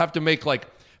 oh, we'll have to make like,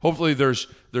 hopefully there's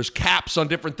caps on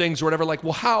different things or whatever. Like,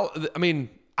 well,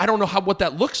 I don't know what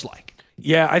that looks like.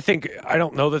 Yeah, I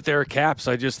don't know that there are caps.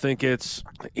 I just think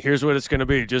here's what it's going to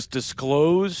be. Just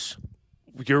disclose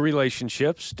your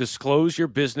relationships, disclose your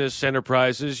business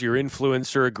enterprises, your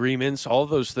influencer agreements, all of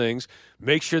those things.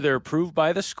 Make sure they're approved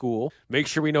by the school. Make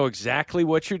sure we know exactly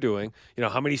what you're doing.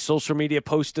 How many social media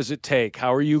posts does it take?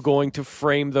 How are you going to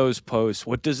frame those posts?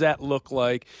 What does that look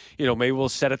like? Maybe we'll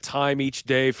set a time each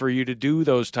day for you to do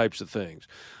those types of things.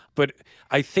 But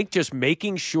I think just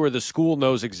making sure the school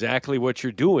knows exactly what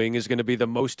you're doing is going to be the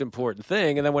most important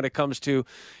thing. And then when it comes to,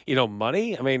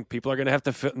 money, people are going to have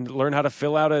to learn how to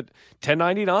fill out a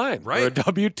 1099 or a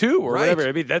W-2 or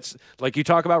whatever. That's like you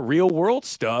talk about real world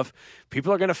stuff.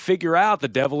 People are going to figure out the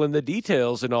devil in the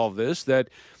details in all of this that,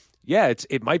 yeah,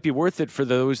 it might be worth it for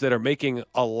those that are making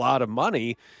a lot of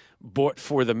money, but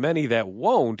for the many that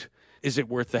won't, is it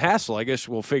worth the hassle? I guess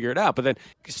we'll figure it out. But then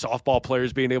softball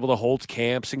players being able to hold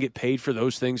camps and get paid for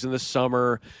those things in the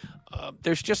summer.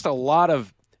 There's just a lot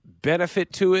of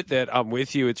benefit to it that I'm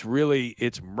with you. It's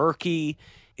murky.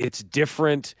 It's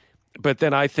different. But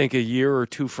then I think a year or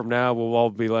two from now, we'll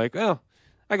all be like, well,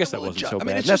 I guess that wasn't so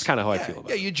bad. That's kind of how I feel about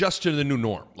it. Yeah, you adjust to the new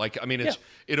norm. Like,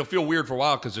 it'll feel weird for a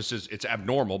while because it's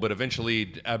abnormal, but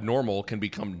eventually abnormal can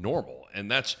become normal.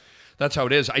 And that's how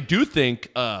it is. I do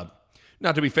think,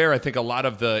 now, to be fair, I think a lot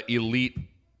of the elite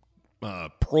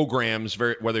programs,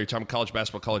 whether you're talking college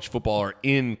basketball, college football, are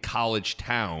in college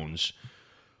towns.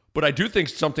 But I do think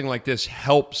something like this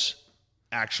helps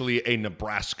actually a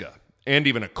Nebraska and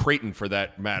even a Creighton for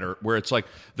that matter, where it's like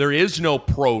there is no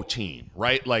pro team,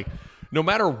 right? Like no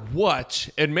matter what,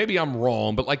 and maybe I'm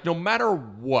wrong, but like no matter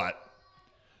what,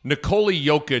 Nikola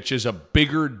Jokic is a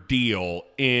bigger deal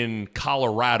in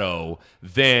Colorado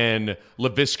than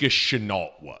Laviska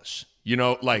Shenault was.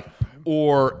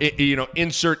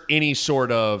 Insert any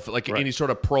sort of any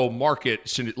sort of pro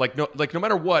market. No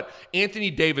matter what, Anthony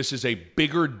Davis is a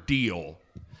bigger deal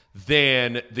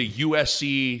than the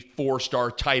USC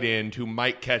 4-star tight end who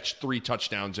might catch 3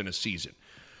 touchdowns in a season.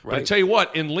 Right. But I tell you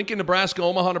what, in Lincoln, Nebraska,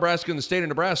 Omaha, Nebraska, and the state of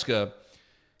Nebraska,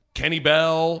 Kenny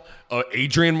Bell,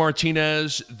 Adrian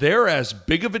Martinez, they're as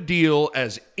big of a deal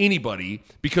as anybody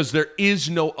because there is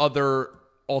no other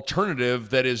alternative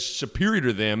that is superior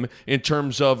to them in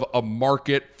terms of a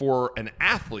market for an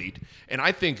athlete. And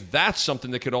I think that's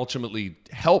something that could ultimately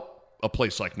help a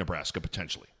place like Nebraska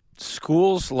potentially.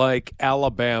 Schools like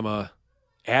Alabama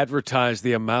advertise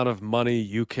the amount of money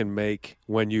you can make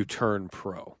when you turn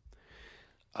pro.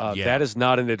 That is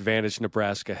not an advantage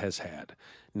Nebraska has had.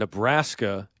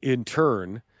 Nebraska, in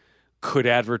turn, could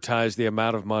advertise the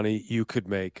amount of money you could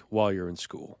make while you're in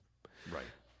school. Right.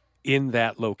 In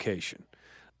that location.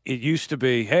 It used to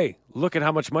be, hey, look at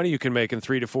how much money you can make in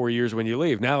 3 to 4 years when you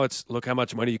leave. Now it's look how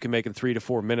much money you can make in 3 to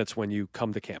 4 minutes when you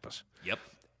come to campus. Yep.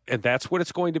 And that's what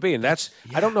it's going to be. And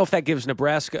I don't know if that gives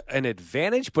Nebraska an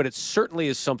advantage, but it certainly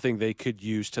is something they could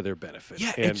use to their benefit.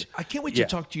 Yeah, and I can't wait to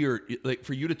talk to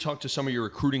for you to talk to some of your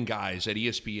recruiting guys at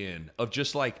ESPN of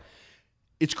just like,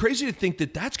 it's crazy to think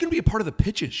that that's going to be a part of the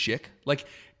pitches, Schick. Like,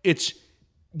 it's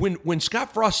when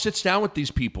Scott Frost sits down with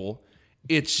these people,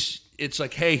 it's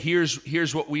like, hey,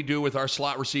 here's what we do with our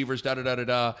slot receivers,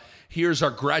 da-da-da-da-da. Here's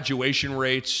our graduation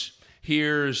rates.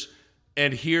 Here's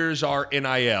our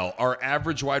NIL. Our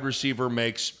average wide receiver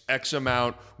makes X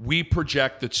amount. We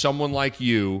project that someone like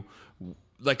you,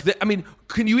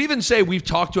 can you even say we've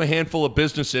talked to a handful of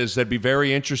businesses that'd be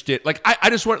very interested? Like, I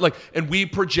just want, and we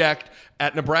project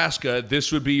at Nebraska,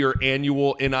 this would be your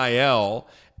annual NIL.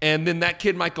 And then that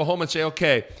kid might go home and say,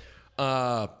 okay,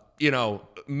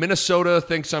 Minnesota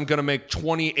thinks I'm going to make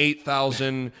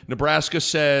 $28,000. Nebraska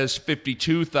says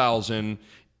 $52,000.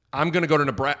 I'm going to go to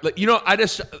Nebraska.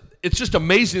 It's just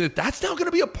amazing that that's now going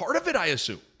to be a part of it, I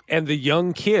assume. And the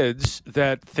young kids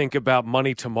that think about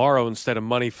money tomorrow instead of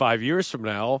money 5 years from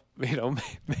now,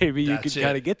 maybe you could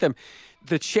kind of get them.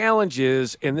 The challenge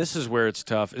is, and this is where it's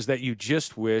tough, is that you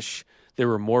just wish there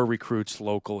were more recruits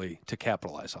locally to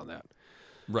capitalize on that.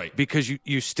 Right. Because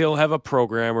you still have a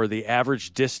program where the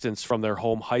average distance from their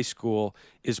home high school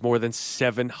is more than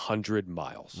 700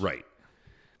 miles. Right.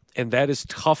 And that is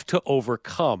tough to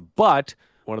overcome. But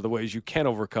one of the ways you can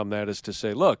overcome that is to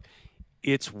say, look,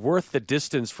 it's worth the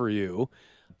distance for you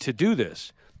to do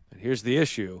this. And here's the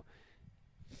issue.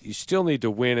 You still need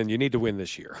to win, and you need to win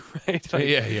this year, right?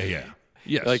 Yeah.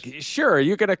 Yes. Like, sure,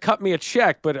 you're going to cut me a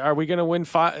check, but are we going to win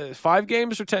five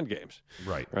games or 10 games?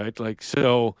 Right. Right? Like,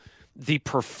 so the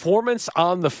performance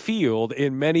on the field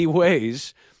in many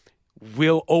ways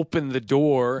will open the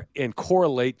door and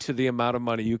correlate to the amount of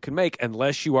money you can make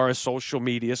unless you are a social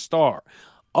media star.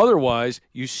 Otherwise,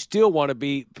 you still want to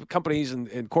be companies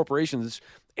and corporations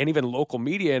and even local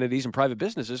media entities and private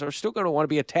businesses are still going to want to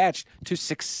be attached to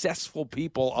successful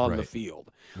people on the field.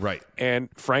 Right. And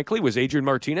frankly, was Adrian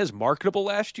Martinez marketable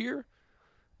last year?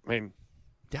 I mean,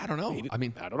 I don't know. I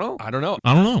don't know. I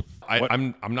don't know.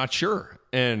 I'm not sure.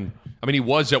 And I mean, he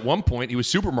was at one point. He was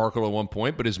super marketable at one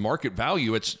point, but his market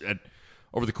value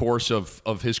over the course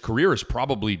of his career has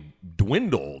probably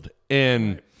dwindled.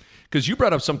 And because you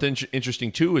brought up something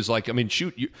interesting too, is like, I mean,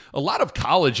 a lot of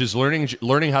college is learning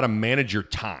how to manage your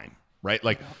time, right?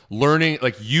 Like learning,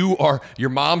 like your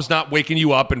mom's not waking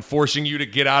you up and forcing you to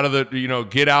get out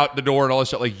the door and all this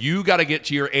stuff. Like you got to get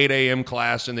to your 8 a.m.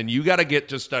 class, and then you got to get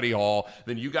to study hall,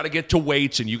 then you got to get to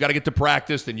weights, and you got to get to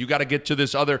practice, then you got to get to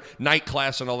this other night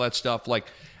class and all that stuff. Like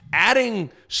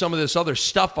adding some of this other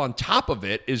stuff on top of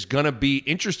it is going to be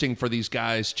interesting for these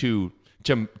guys to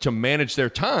manage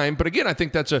their time. But again, I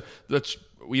think that's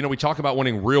we talk about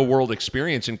wanting real world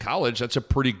experience in college. That's a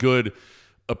pretty good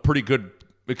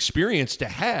experience to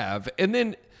have. And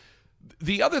then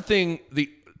the other thing,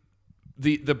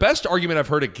 the best argument I've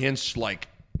heard against, like,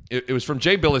 it was from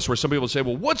Jay Billis, where some people say,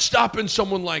 well, what's stopping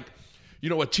someone like,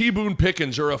 a T. Boone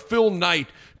Pickens or a Phil Knight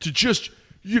to just,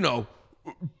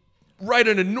 write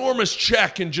an enormous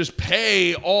check and just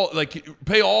pay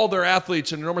all their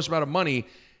athletes an enormous amount of money?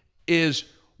 Is,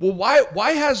 well,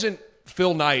 why hasn't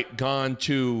Phil Knight gone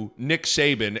to Nick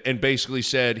Saban and basically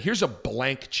said, here's a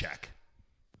blank check?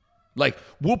 Like,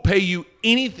 we'll pay you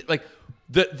anything. Like,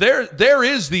 there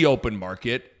is the open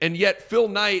market, and yet Phil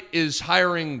Knight is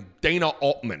hiring Dana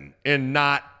Altman and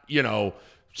not,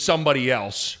 somebody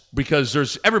else,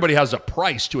 because everybody has a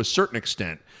price to a certain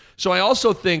extent. So I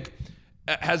also think,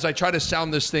 as I try to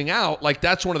sound this thing out, like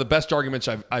that's one of the best arguments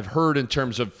I've heard in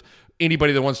terms of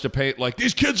anybody that wants to pay, like,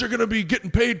 these kids are going to be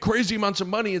getting paid crazy amounts of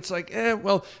money. It's like,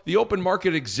 well, the open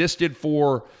market existed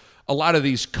for a lot of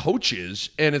these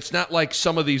coaches, and it's not like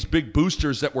some of these big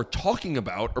boosters that we're talking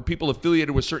about or people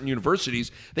affiliated with certain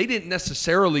universities. They didn't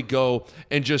necessarily go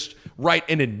and just write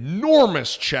an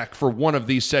enormous check for one of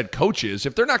these said coaches.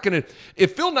 If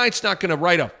Phil Knight's not going to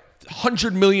write a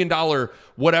 $100 million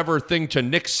whatever thing to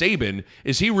Nick Saban,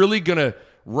 is he really going to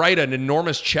write an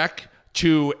enormous check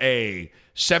to a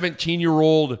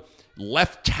 17-year-old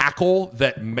left tackle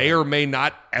that may or may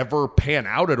not ever pan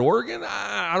out at Oregon?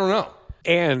 I don't know.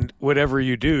 And whatever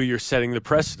you do, you're setting the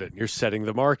precedent. You're setting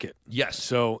the market. Yes.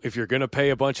 So if you're going to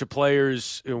pay a bunch of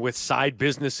players with side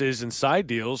businesses and side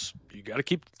deals, you got to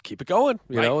keep it going.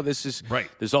 You know, this is right.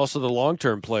 There's also the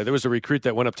long-term play. There was a recruit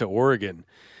that went up to Oregon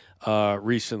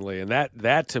recently, and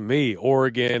that to me,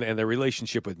 Oregon and their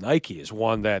relationship with Nike is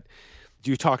one that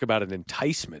you talk about an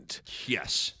enticement.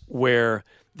 Yes. Where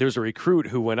there's a recruit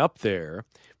who went up there,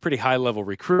 pretty high-level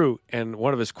recruit, and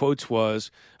one of his quotes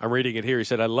was, I'm reading it here, he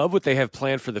said, "I love what they have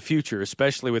planned for the future,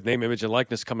 especially with name, image, and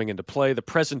likeness coming into play. The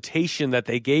presentation that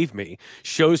they gave me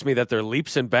shows me that they're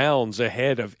leaps and bounds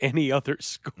ahead of any other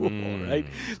school," right?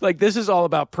 Like, this is all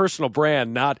about personal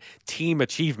brand, not team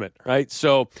achievement, right?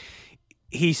 So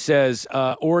he says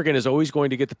Oregon is always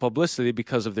going to get the publicity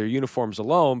because of their uniforms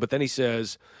alone, but then he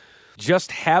says,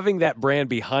 just having that brand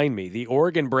behind me, the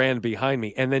Oregon brand behind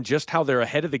me, and then just how they're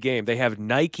ahead of the game. They have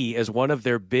Nike as one of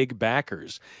their big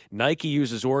backers. Nike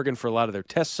uses Oregon for a lot of their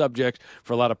test subjects,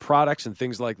 for a lot of products and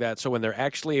things like that. So when they're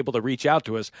actually able to reach out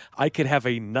to us, I could have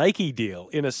a Nike deal,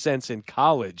 in a sense, in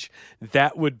college.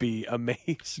 That would be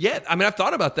amazing. Yeah, I mean, I've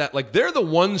thought about that. Like, they're the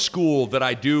one school that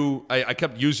I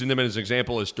kept using them as an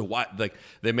example as to why, like,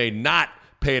 they may not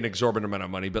pay an exorbitant amount of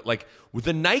money, but like with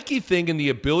the Nike thing and the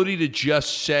ability to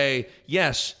just say,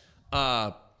 yes,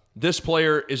 this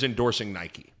player is endorsing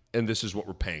Nike and this is what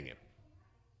we're paying him.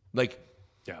 Like,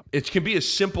 yeah, it can be as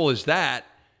simple as that.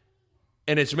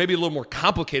 And it's maybe a little more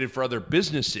complicated for other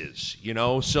businesses, you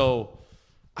know? So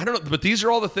I don't know, but these are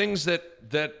all the things that,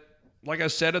 like I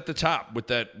said at the top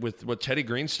with what Teddy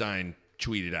Greenstein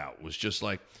tweeted out, was just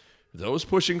like, those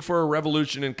pushing for a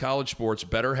revolution in college sports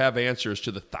better have answers to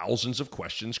the thousands of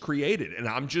questions created. And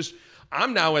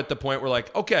I'm now at the point where,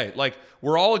 like, okay, like,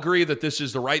 we're all agree that this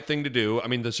is the right thing to do. I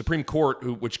mean, the Supreme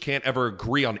Court, which can't ever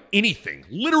agree on anything,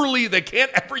 literally, they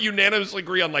can't ever unanimously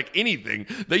agree on like anything.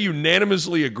 They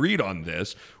unanimously agreed on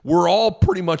this. We're all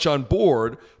pretty much on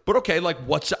board. But okay, like,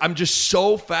 I'm just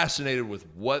so fascinated with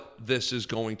what this is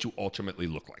going to ultimately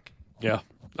look like. Yeah.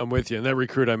 I'm with you. And that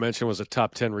recruit I mentioned was a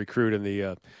top 10 recruit in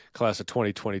the class of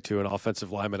 2022, an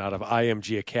offensive lineman out of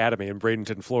IMG Academy in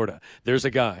Bradenton, Florida. There's a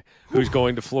guy who's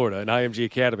going to Florida, an IMG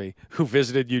Academy, who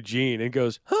visited Eugene and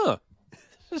goes,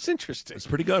 that's interesting. It's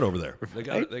pretty good over there. They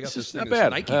got this thing, not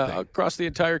bad. Nike thing. Across the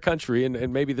entire country,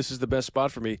 and maybe this is the best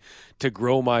spot for me to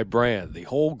grow my brand. The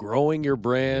whole growing your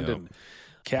brand and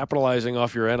capitalizing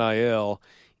off your NIL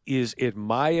is, in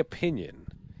my opinion,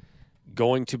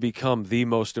 going to become the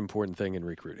most important thing in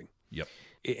recruiting. Yep.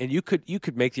 And you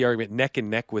could make the argument neck and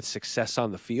neck with success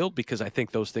on the field, because I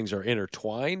think those things are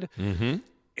intertwined. Mm-hmm.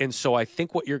 And so I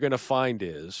think what you're going to find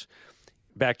is,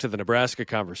 back to the Nebraska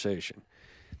conversation,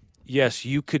 yes,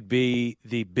 you could be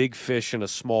the big fish in a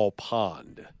small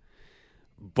pond,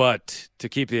 but to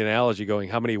keep the analogy going,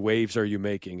 how many waves are you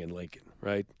making in Lincoln,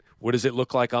 right? What does it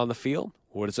look like on the field?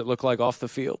 What does it look like off the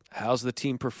field? How's the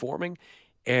team performing?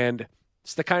 And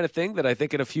it's the kind of thing that I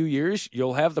think in a few years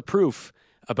you'll have the proof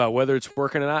about whether it's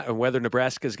working or not, and whether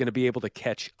Nebraska is going to be able to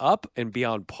catch up and be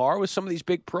on par with some of these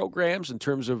big programs in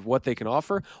terms of what they can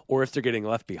offer, or if they're getting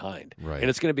left behind. Right. And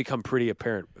it's going to become pretty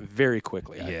apparent very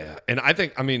quickly. Yeah. And I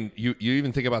think, I mean, you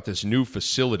even think about this new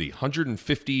facility,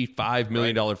 $155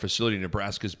 million facility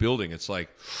Nebraska's building. It's like,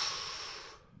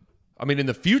 I mean, in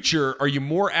the future, are you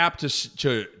more apt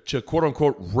to quote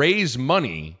unquote raise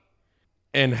money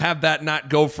and have that not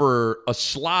go for a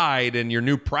slide in your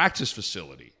new practice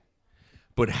facility,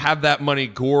 but have that money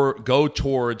go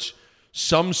towards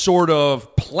some sort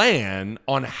of plan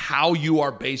on how you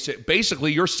are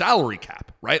basically your salary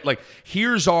cap, right? Like,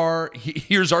 here's our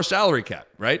salary cap,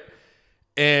 right?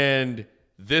 And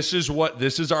this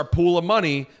is our pool of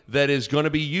money that is going to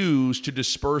be used to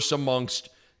disperse amongst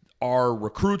our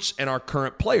recruits and our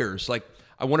current players. Like,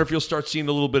 I wonder if you'll start seeing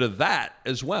a little bit of that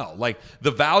as well. Like, the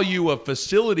value of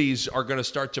facilities are going to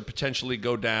start to potentially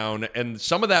go down, and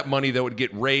some of that money that would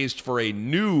get raised for a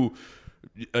new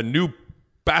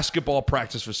basketball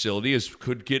practice facility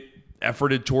could get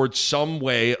efforted towards some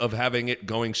way of having it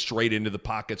going straight into the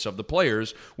pockets of the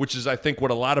players, which is, I think, what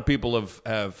a lot of people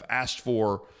have asked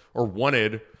for or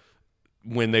wanted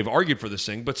when they've argued for this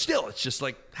thing. But still, it's just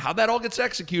like how that all gets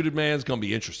executed, man, is going to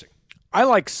be interesting. I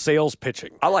like sales pitching.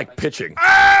 I like pitching.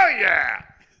 Oh, yeah.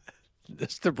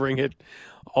 Just to bring it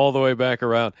all the way back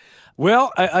around.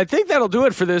 Well, I think that'll do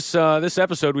it for this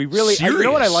episode. We really, you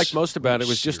know what I liked most about it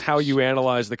was just how you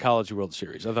analyzed the College World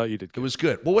Series. I thought you did good. It was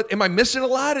good. Well, what am I missing a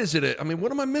lot?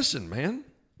 What am I missing, man?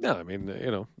 No, I mean,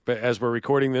 but as we're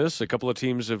recording this, a couple of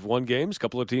teams have won games, a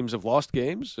couple of teams have lost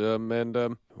games,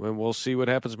 and we'll see what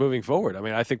happens moving forward. I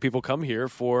mean, I think people come here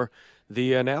for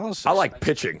the analysis. I like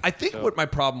pitching. I think what my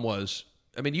problem was,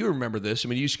 I mean, you remember this. I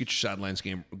mean, you used to get your sidelines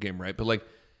game right, but like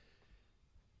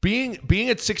being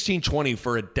at 1620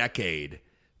 for a decade,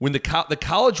 when the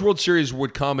College World Series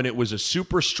would come and it was a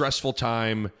super stressful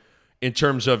time in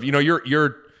terms of,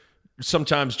 you're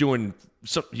sometimes doing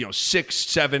 6,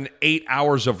 7, 8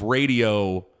 hours of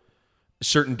radio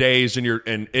certain days, and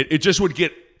it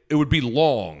would be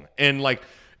long, and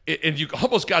you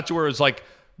almost got to where it was like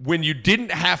when you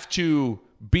didn't have to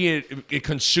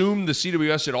consume the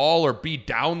CWS at all or be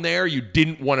down there, you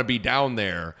didn't want to be down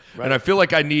there. Right. And I feel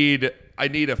like I need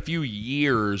a few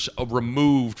years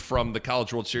removed from the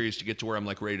College World Series to get to where I'm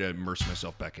like ready to immerse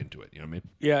myself back into it. You know what I mean?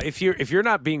 Yeah. If you're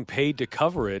not being paid to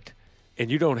cover it and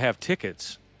you don't have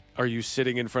tickets, are you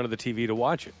sitting in front of the TV to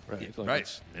watch it? Right. Yeah,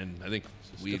 right. And I think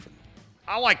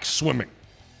I like swimming.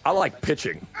 I like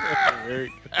pitching.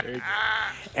 Very good.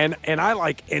 And I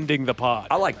like ending the pod.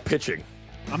 I like pitching.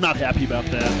 I'm not happy about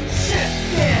that. Schick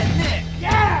and Nick,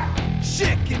 yeah!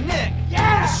 Schick and Nick,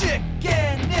 yeah! The Schick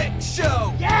and Nick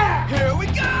Show, yeah! Here we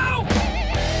go!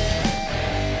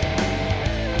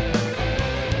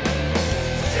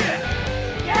 Schick,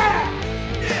 yeah!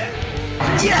 Nick!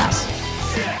 Yes!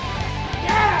 Schick,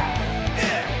 yeah!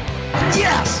 Nick!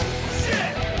 Yes!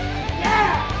 Schick,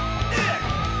 yeah!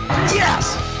 Nick!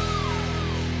 Yes!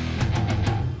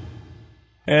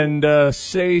 And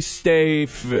stay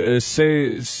safe in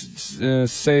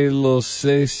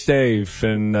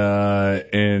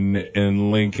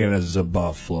Lincoln as a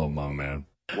Buffalo, my man.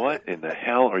 What in the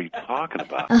hell are you talking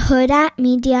about? A Huda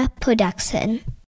Media Production.